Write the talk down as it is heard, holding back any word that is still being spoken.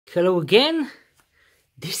Hello again.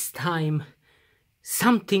 This time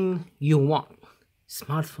something you want.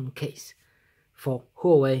 Smartphone case for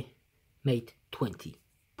Huawei Mate 20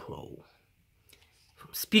 Pro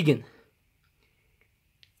from Spigen.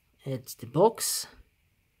 It's the box.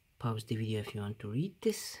 Pause the video if you want to read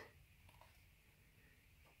this.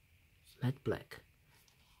 Matte black.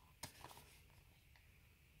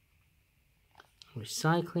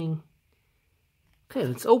 Recycling. Okay,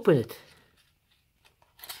 let's open it.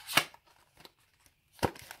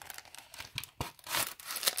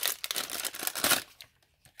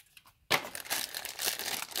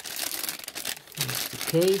 Here's the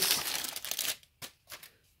case.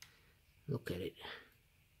 Look at it.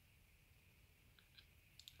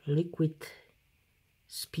 Liquid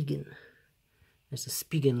Spigen. There's a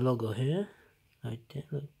Spigen logo here. Right there,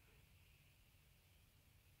 look.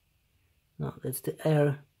 No, that's the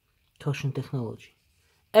air cushion technology.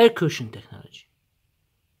 Air cushion technology.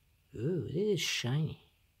 Ooh, this is shiny.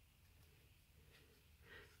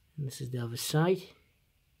 And this is the other side.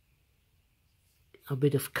 A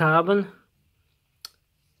bit of carbon.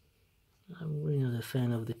 I'm really not a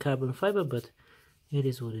fan of the carbon fiber, but it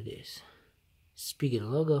is what it is. Spigen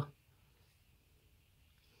logo.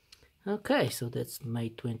 Okay, so that's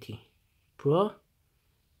Mate 20 Pro.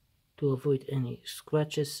 To avoid any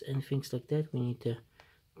scratches and things like that, we need to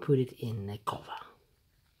put it in a cover.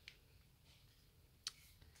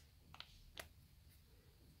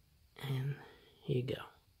 And here you go.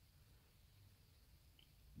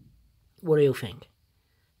 What do you think?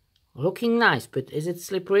 Looking nice, but is it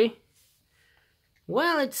slippery?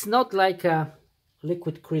 Well, it's not like a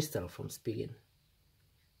liquid crystal from Spigen.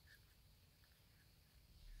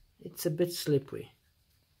 It's a bit slippery.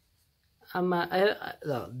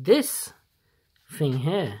 This thing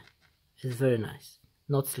here is very nice,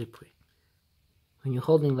 not slippery. When you're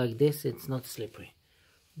holding like this, it's not slippery.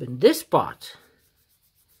 But this part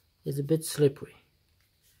is a bit slippery.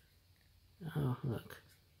 Oh, look.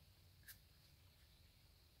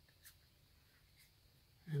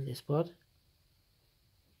 And this part,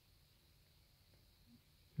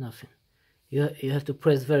 nothing. You have to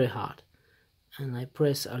press very hard. And I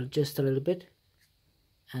press just a little bit,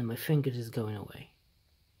 and my finger is going away.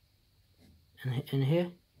 And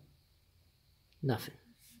here, nothing.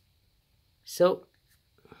 So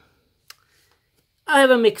I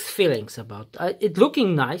have a mixed feelings about it.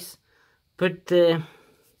 Looking nice, but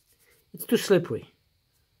it's too slippery.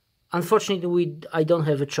 Unfortunately, I don't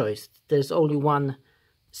have a choice. There's only one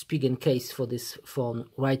Spigen case for this phone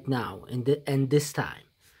right now, and this time.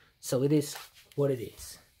 So it is what it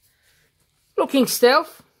is. Looking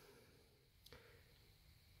stealth.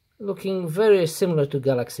 Looking very similar to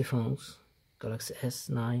Galaxy phones. Galaxy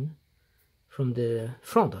S9. From the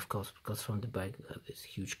front, of course, because from the back you have this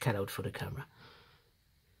huge cutout for the camera.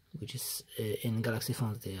 Which is, in Galaxy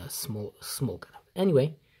phones, they are small cutout.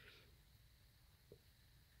 Anyway.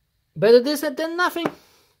 Better this than nothing.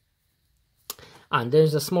 And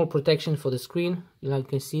there's a small protection for the screen. Like you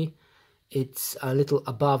can see, it's a little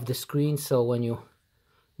above the screen, so when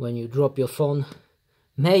you drop your phone,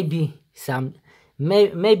 maybe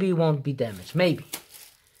it won't be damaged. Maybe,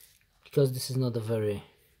 because this is not a very,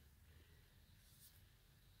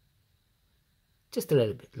 just a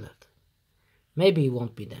little bit. Look, maybe it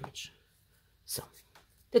won't be damaged. So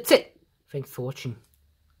that's it. Thanks for watching.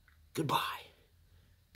 Goodbye.